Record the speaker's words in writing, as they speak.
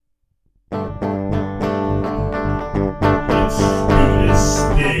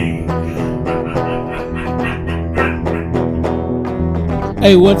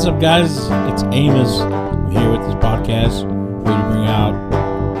Hey, what's up, guys? It's Amos. I'm here with this podcast, ready to bring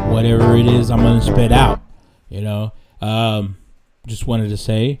out whatever it is I'm going to spit out. Just wanted to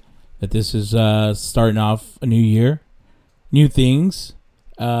say that this is starting off a new year, new things,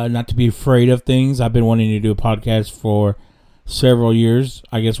 not to be afraid of things. I've been wanting to do a podcast for several years.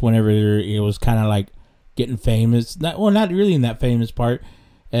 I guess whenever it was kind of like getting famous, not really in that famous part.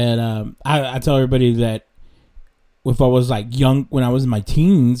 And I tell everybody that if I was like young, when I was in my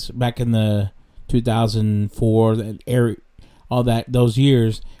teens, back in the 2004 that era, those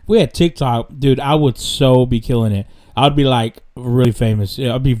years, if we had TikTok, dude, I would so be killing it. I would be like really famous.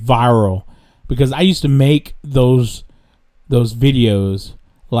 I'd be viral because I used to make those videos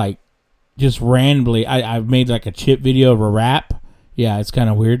like just randomly. I've made like a chip video of a rap. Yeah, it's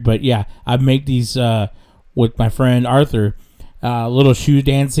kind of weird, but yeah, I make these with my friend Arthur, little shoe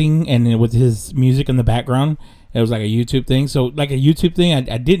dancing and with his music in the background. It was like a YouTube thing. So like a YouTube thing,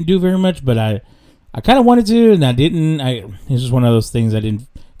 I didn't do very much, but I kind of wanted to, and I didn't. It's just one of those things I didn't.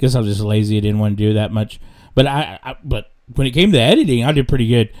 Guess I was just lazy. I didn't want to do that much. But but when it came to editing, I did pretty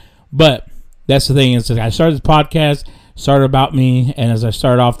good. But that's the thing is, I started this podcast, started about me, and as I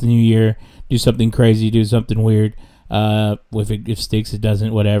start off the new year, do something crazy, do something weird. If it sticks, it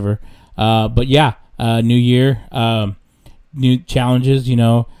doesn't, whatever. But yeah, new year, new challenges.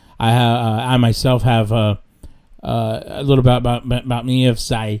 I myself have a little bit about me.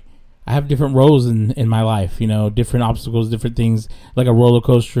 If I have different roles in my life, different obstacles, different things, like a roller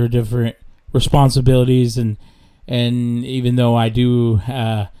coaster, different responsibilities, and even though I do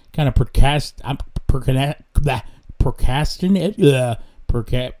kind of procrastinate,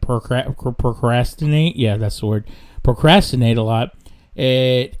 yeah, that's the word, procrastinate a lot.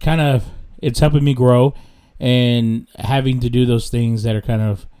 It's helping me grow, and having to do those things that are kind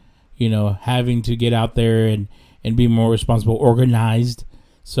of, having to get out there and be more responsible, organized.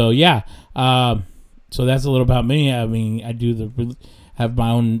 So yeah, so that's a little about me. I mean, I do have my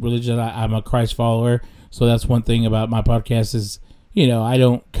own religion. I'm a Christ follower, so that's one thing about my podcast is, I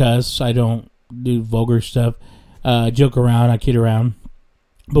don't cuss, I don't do vulgar stuff, joke around, I kid around.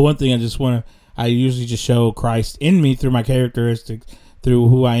 But one thing I usually just show Christ in me through my characteristics, through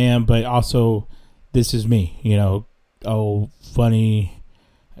who I am, but also this is me, funny,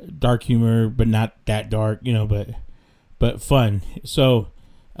 dark humor, but not that dark, but fun. So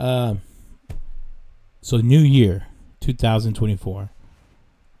new year, 2024.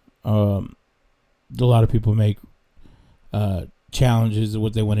 A lot of people make challenges of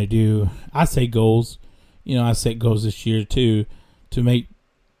what they want to do. I say goals. I set goals this year too to make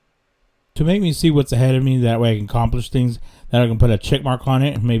me see what's ahead of me. That way I can accomplish things that I can put a check mark on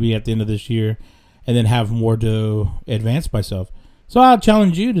it, maybe at the end of this year, and then have more to advance myself. So I'll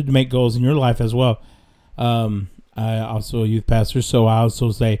challenge you to make goals in your life as well. I also a youth pastor, so I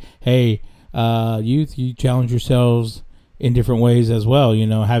also say, hey, youth, you challenge yourselves in different ways as well.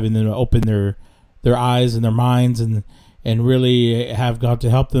 Having them open their eyes and their minds, and really have God to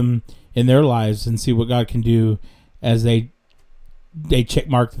help them in their lives and see what God can do as they check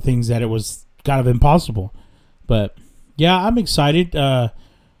mark the things that it was kind of impossible. But yeah, I'm excited.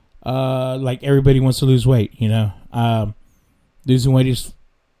 Like everybody wants to lose weight, losing weight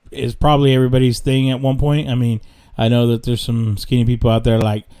is probably everybody's thing at one point. I mean, I know that there's some skinny people out there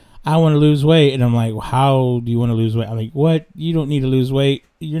like, I want to lose weight. And I'm like, well, how do you want to lose weight? I'm like, what? You don't need to lose weight.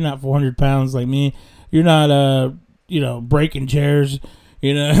 You're not 400 pounds like me. You're not, breaking chairs.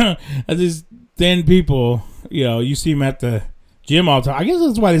 These thin people, you see them at the gym all the time. I guess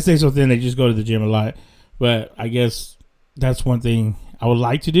that's why they stay so thin. They just go to the gym a lot. But I guess that's one thing I would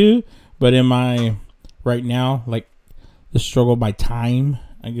like to do. But right now, like, the struggle by time,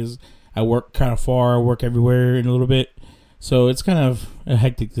 I guess I work kind of far, I work everywhere in a little bit, so it's kind of a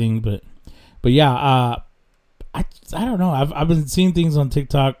hectic thing. But yeah, I don't know. I've been seeing things on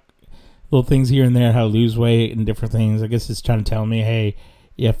TikTok, little things here and there, how to lose weight and different things. I guess it's trying to tell me, hey,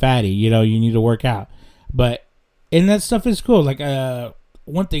 yeah, fatty, you need to work out. And that stuff is cool. Like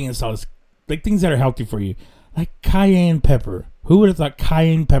one thing is like things that are healthy for you, like cayenne pepper. Who would have thought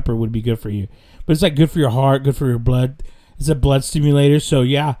cayenne pepper would be good for you? But it's like good for your heart, good for your blood. It's a blood stimulator. So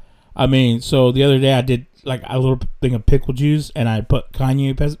yeah, I mean, so the other day I did like a little thing of pickle juice and I put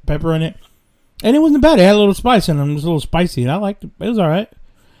cayenne pepper in it, and it wasn't bad. It had a little spice in it. It was a little spicy, and I liked it. It was all right.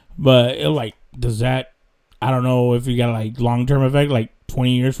 But does that? I don't know if you got like long term effect, like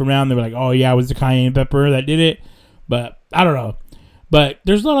 20 years from now, and they were like, oh yeah, it was the cayenne pepper that did it. But I don't know. But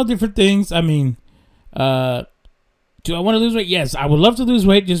there's a lot of different things. I mean, do I want to lose weight? Yes, I would love to lose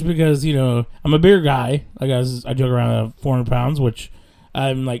weight just because, I'm a bigger guy. I joke around 400 pounds, which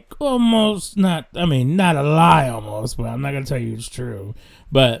I'm like almost not. I mean, not a lie almost, but I'm not gonna tell you it's true.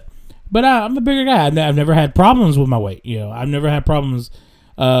 But I'm a bigger guy. I've never had problems with my weight. I've never had problems.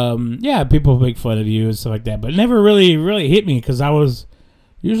 Yeah, people make fun of you and stuff like that, but it never really hit me because I was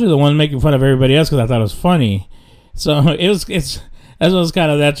usually the one making fun of everybody else because I thought it was funny. So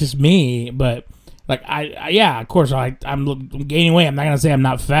that's just me. But like yeah, of course I'm gaining weight. I'm not gonna say I'm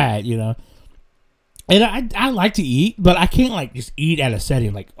not fat, And I like to eat, but I can't like just eat at a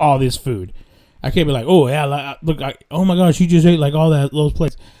setting like all this food. I can't be like, oh yeah, look, oh my gosh, you just ate like all those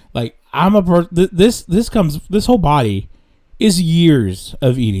plates. Like I'm a person. This whole body is years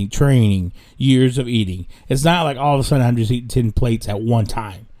of eating, training, years of eating. It's not like all of a sudden I'm just eating 10 plates at one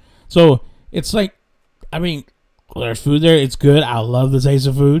time. So it's like, I mean, there's food there. It's good. I love the taste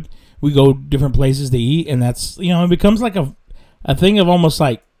of food. We go different places to eat, and that's, it becomes like a thing of almost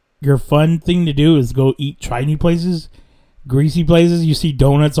like your fun thing to do is go try new places, greasy places. You see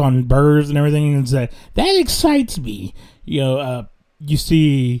donuts on burgers and everything, and that excites me. You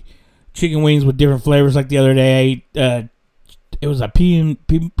see chicken wings with different flavors. Like the other day, I ate, it was a peanut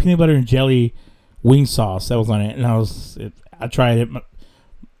butter and jelly wing sauce that was on it, and I tried it.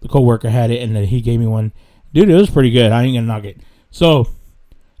 The coworker had it, and then he gave me one. Dude, it was pretty good. I ain't gonna knock it. So,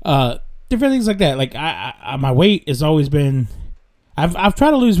 different things like that. Like my weight has always been. I've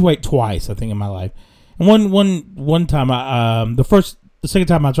tried to lose weight twice, I think, in my life. And one time, the second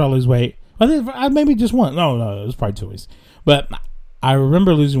time I tried to lose weight, I think maybe just one. No, it was probably twice. But I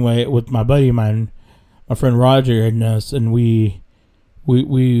remember losing weight with my buddy of mine, my friend Roger, and us, and we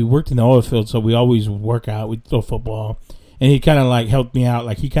worked in the oil field, so we always work out. We'd throw football, and he kind of like helped me out.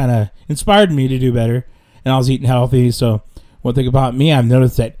 Like he kind of inspired me to do better, and I was eating healthy. So one thing about me, I've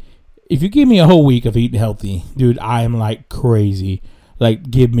noticed that if you give me a whole week of eating healthy, dude, I am like crazy. Like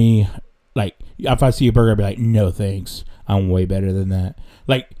give me, like if I see a burger, I'll be like, no thanks, I'm way better than that.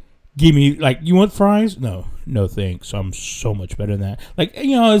 Like give me, like, you want fries? No thanks, I'm so much better than that. Like,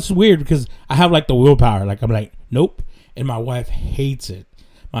 it's weird because I have like the willpower. Like I'm like, nope. And my wife hates it.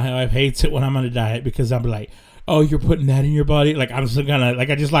 My wife hates it when I'm on a diet because I'm like, oh, you're putting that in your body? Like I'm still gonna, like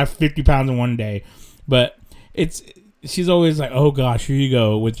I just lost 50 pounds in one day. But she's always like, oh gosh, here you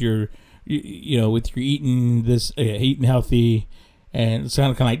go with your, with your eating this, eating healthy. And it's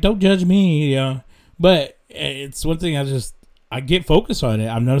kind of like, don't judge me, But it's one thing I get focused on it.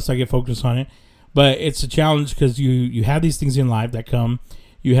 I've noticed I get focused on it. But it's a challenge because you have these things in life that come.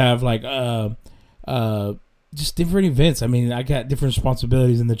 You have like just different events. I mean, I got different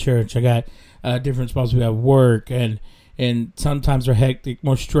responsibilities in the church. I got different responsibilities at work, and sometimes they're hectic,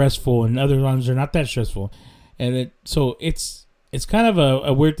 more stressful, and other times they're not that stressful. And so it's kind of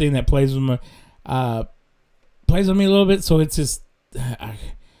a weird thing that plays with me a little bit. So it's just I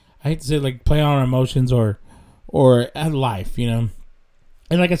hate to say like play on our emotions or at life, And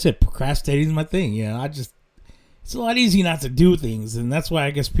like I said, procrastinating is my thing. It's a lot easier not to do things, and that's why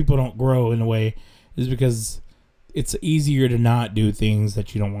I guess people don't grow in a way, is because it's easier to not do things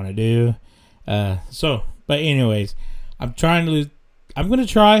that you don't want to do. But anyways, I'm going to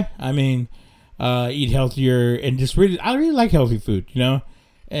try. I mean, eat healthier and I really like healthy food,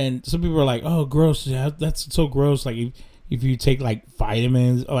 And some people are like, oh, gross. Yeah, that's so gross. Like if you take like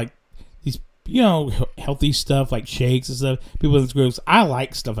vitamins or like these, healthy stuff like shakes and stuff, people think it's gross. I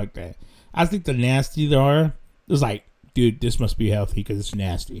like stuff like that. I think the nasty there are, it's like, dude, this must be healthy because it's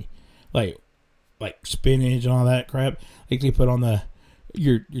nasty. Like spinach and all that crap. Like they put on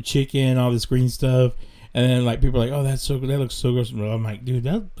your chicken, all this green stuff. And then like people are like, oh, that looks so gross. I'm like, dude,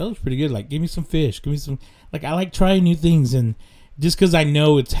 that looks pretty good. Like, give me some fish. Give me some, like, I like trying new things. And just because I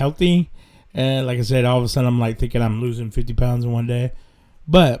know it's healthy, and like I said, all of a sudden I'm like thinking I'm losing 50 pounds in one day.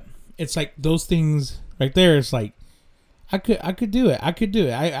 But it's like those things right there. It's like, I could do it. I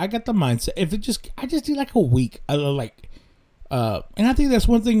got the mindset. If I just do like a week. And I think that's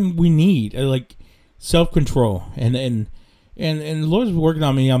one thing we need, like self-control. And the Lord's been working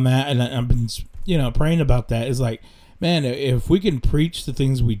on me on that. And I've been, praying about that. Is like, man, if we can preach the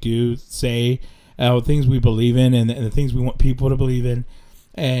things we do, say, things we believe in, and the things we want people to believe in,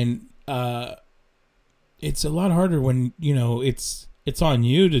 and it's a lot harder when it's on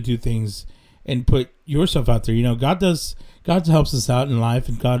you to do things and put yourself out there. God helps us out in life,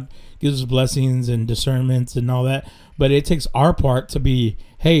 and God gives us blessings and discernments and all that. But it takes our part to be,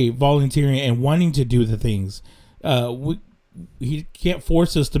 hey, volunteering and wanting to do the things. He can't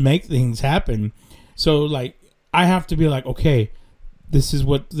force us to make things happen. So like, I have to be like, okay, this is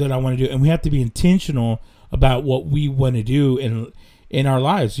that I want to do, and we have to be intentional about what we want to do in our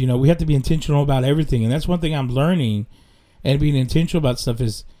lives. We have to be intentional about everything, and that's one thing I'm learning. And being intentional about stuff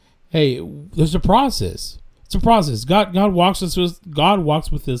is, hey, there's a process. it's a process. God walks with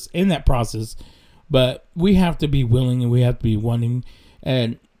us in that process, but we have to be willing and we have to be wanting,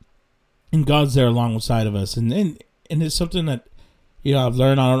 and God's there alongside of us, and it's something that I've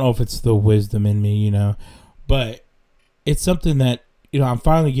learned. I don't know if it's the wisdom in me, but it's something that I'm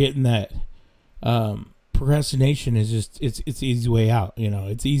finally getting that. Procrastination is just it's the easy way out.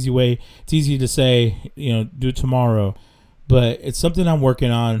 It's easy to say do it tomorrow, but it's something I'm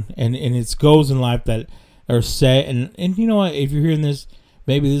working on, and it's goals in life that are set, and you know what, if you're hearing this,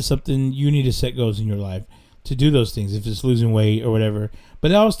 maybe this is something you need to set goals in your life to do those things, if it's losing weight or whatever.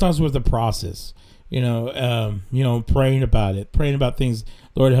 But it all starts with the process, praying about things.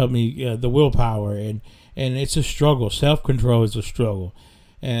 Lord, help me, the willpower, and it's a struggle. Self-control is a struggle,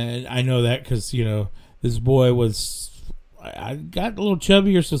 and I know that because this boy I got a little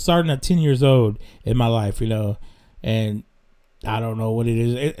chubbier, so starting at 10 years old in my life, and I don't know what it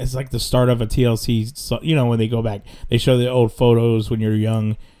is. It's like the start of a TLC. So, when they go back, they show the old photos when you're young,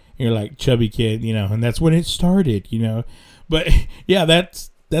 and you're like chubby kid, and that's when it started, But yeah, that's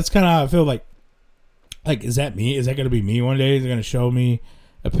kind of how I feel like, is that me? Is that going to be me one day? Is it going to show me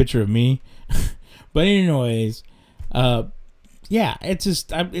a picture of me? But anyways, yeah, it's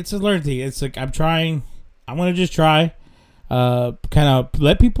a learning thing. It's like I'm trying. I want to just try, kind of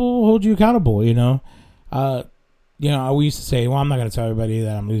let people hold you accountable, we used to say, well, I'm not going to tell everybody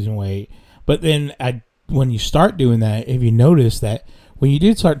that I'm losing weight. But then when you start doing that, if you notice that when you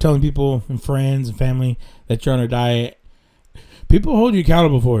do start telling people and friends and family that you're on a diet, people hold you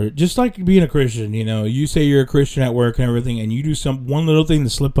accountable for it. Just like being a Christian, you say you're a Christian at work and everything, and you do one little thing to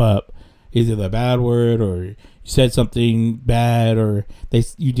slip up, either the bad word or you said something bad or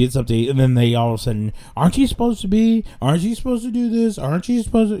you did something, and then they all of a sudden, aren't you supposed to do this? Aren't you supposed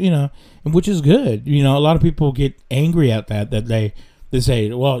to, and which is good. A lot of people get angry at that they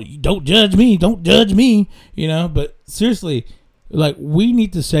say, well, don't judge me, but seriously, like, we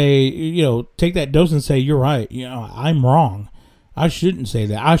need to say, take that dose and say, you're right, I'm wrong. I shouldn't say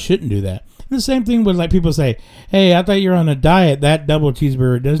that. I shouldn't do that. And the same thing with, like, people say, hey, I thought you're on a diet. That double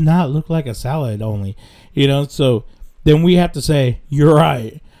cheeseburger does not look like a salad only. So then we have to say, you're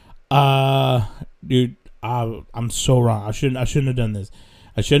right. Dude, I'm so wrong. I shouldn't have done this.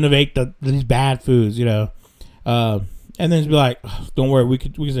 I shouldn't have ate these bad foods, and then it's be like, oh, don't worry, we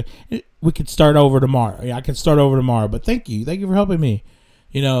could start over tomorrow. Yeah, I could start over tomorrow, but thank you for helping me,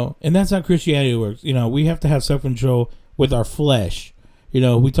 and that's how Christianity works. We have to have self-control with our flesh. We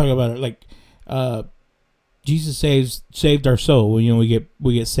talk about it like, Jesus saved our soul. We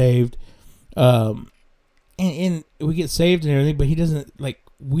get saved, and we get saved and everything, but he doesn't, like,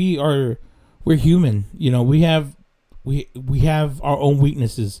 we're human. We have our own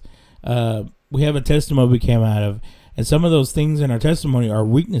weaknesses. We have a testimony we came out of, and some of those things in our testimony are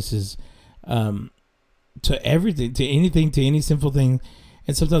weaknesses, to everything, to anything, to any simple thing.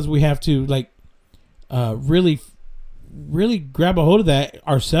 And sometimes we have to, like, really grab a hold of that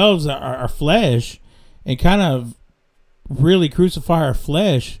ourselves, our flesh, and kind of really crucify our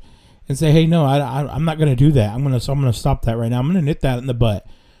flesh and say, hey, no, I'm not going to do that. I'm going to stop that right now. I'm going to nip that in the butt,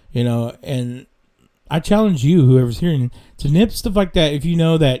 and I challenge you, whoever's hearing, to nip stuff like that. If you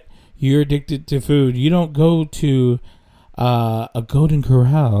know that you're addicted to food, you don't go to a Golden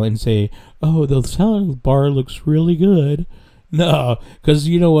Corral and say, oh, the salad bar looks really good. No, because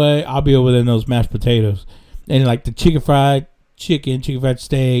you know what? I'll be over there in those mashed potatoes. And like the chicken fried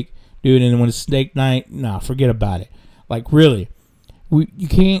steak, dude, and when it's steak night, nah, forget about it. Like, really, you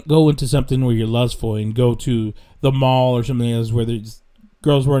can't go into something where you're lustful and go to the mall or something else where there's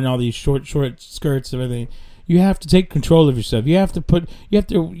girls wearing all these short skirts and everything. You have to take control of yourself.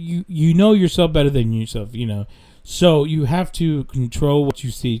 You know yourself better than yourself, So you have to control what you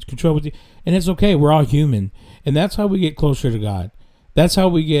see, and it's okay. We're all human, and that's how we get closer to God. That's how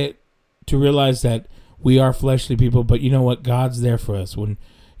we get to realize that we are fleshly people, but you know what? God's there for us. When,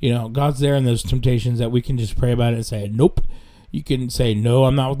 God's there in those temptations that we can just pray about it and say, nope. You can say, no,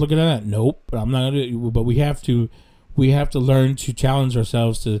 I'm not looking at that. Nope, I'm not going to do it. But we have to learn to challenge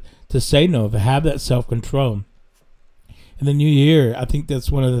ourselves to say no, to have that self-control. In the new year, I think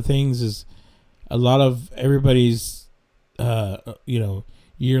that's one of the things is a lot of everybody's,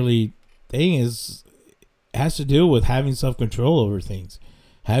 yearly thing has to do with having self-control over things.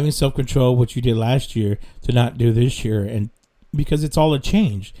 Having self-control, what you did last year, to not do this year, and because it's all a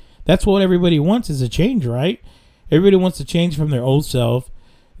change. That's what everybody wants, is a change, right? Everybody wants to change from their old self,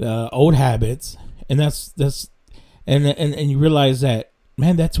 old habits, and that's you realize that,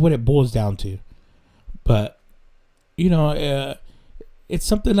 man, that's what it boils down to. But it's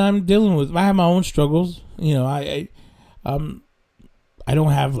something I'm dealing with. I have my own struggles. I don't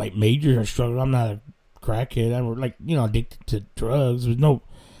have like major struggles. I'm not a crackhead. I'm like, addicted to drugs. There's no,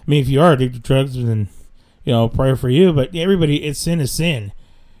 I mean, if you are addicted to drugs, then, pray for you. But everybody, it's sin is sin.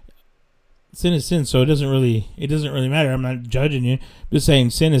 Sin is sin, so it doesn't really matter. I'm not judging you. I'm just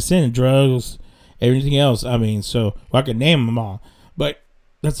saying sin is sin. Drugs, everything else. I mean, so I could name them all. But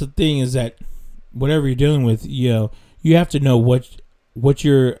that's the thing, is that whatever you're dealing with, you have to know what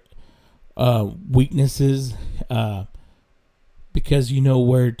your weaknesses, because you know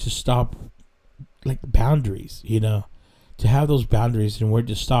where to stop, like boundaries. To have those boundaries and where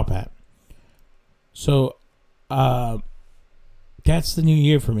to stop at. So, that's the new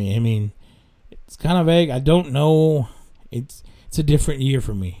year for me. I mean, it's kind of vague. I don't know. It's a different year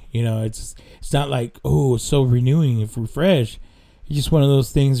for me. It's not like, oh, it's so renewing and refresh. It's just one of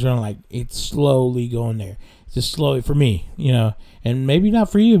those things where I'm like, it's slowly going there. It's just slowly for me, and maybe not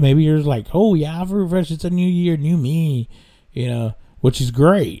for you. Maybe you're like, oh yeah, I've refreshed. It's a new year, new me, which is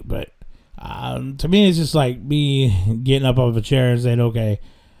great. But to me, it's just like me getting up off a chair and saying, okay,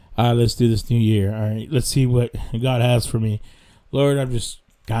 let's do this new year. All right, let's see what God has for me. Lord, I'm just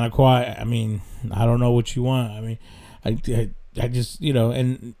kind of quiet. I mean, I don't know what you want. I mean, I just,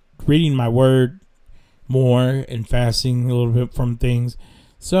 and reading my word more and fasting a little bit from things.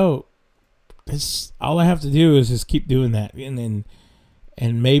 So it's all I have to do is just keep doing that, and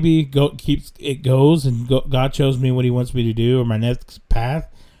maybe it goes, and God shows me what He wants me to do or my next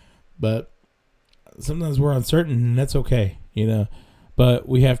path. But sometimes we're uncertain, and that's okay, But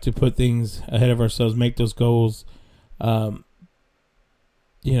we have to put things ahead of ourselves, make those goals, and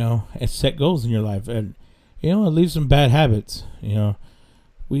set goals in your life, and leave some bad habits.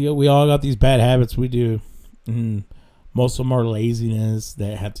 We all got these bad habits we do, and most of them are laziness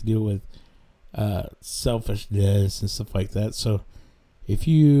that have to do with selfishness and stuff like that. So if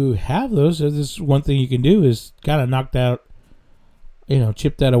you have those, this one thing you can do is kind of knock that,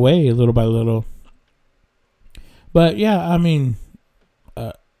 chip that away little by little. But yeah, I mean,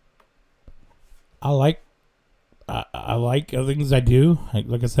 I like other things I do.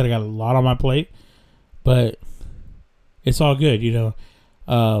 Like I said, I got a lot on my plate, but it's all good,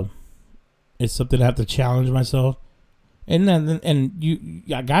 It's something I have to challenge myself, and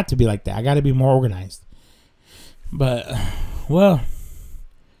I got to be like that. I got to be more organized. But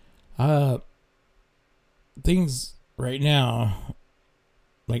things right now,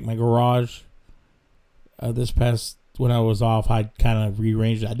 like my garage. This past when I was off, I kind of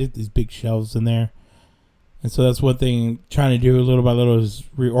rearranged it. I did these big shelves in there. And so that's one thing trying to do little by little is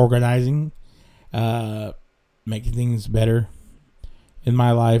reorganizing, making things better in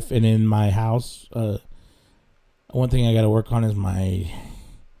my life and in my house. One thing I got to work on is my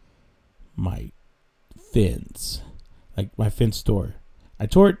fence, like my fence door. I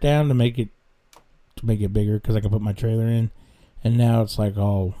tore it down to make it bigger because I could put my trailer in, and now it's like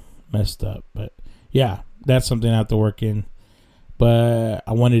all messed up. But yeah, that's something I have to work in. But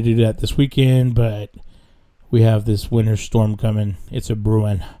I wanted to do that this weekend, but we have this winter storm coming. It's a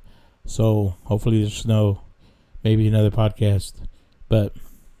brewing. So hopefully there's snow. Maybe another podcast. But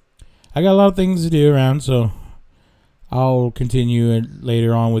I got a lot of things to do around, so I'll continue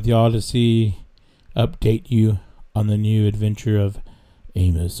later on with y'all to update you on the new adventure of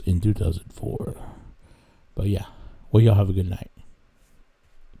Amos in 2004. But yeah, well, y'all have a good night.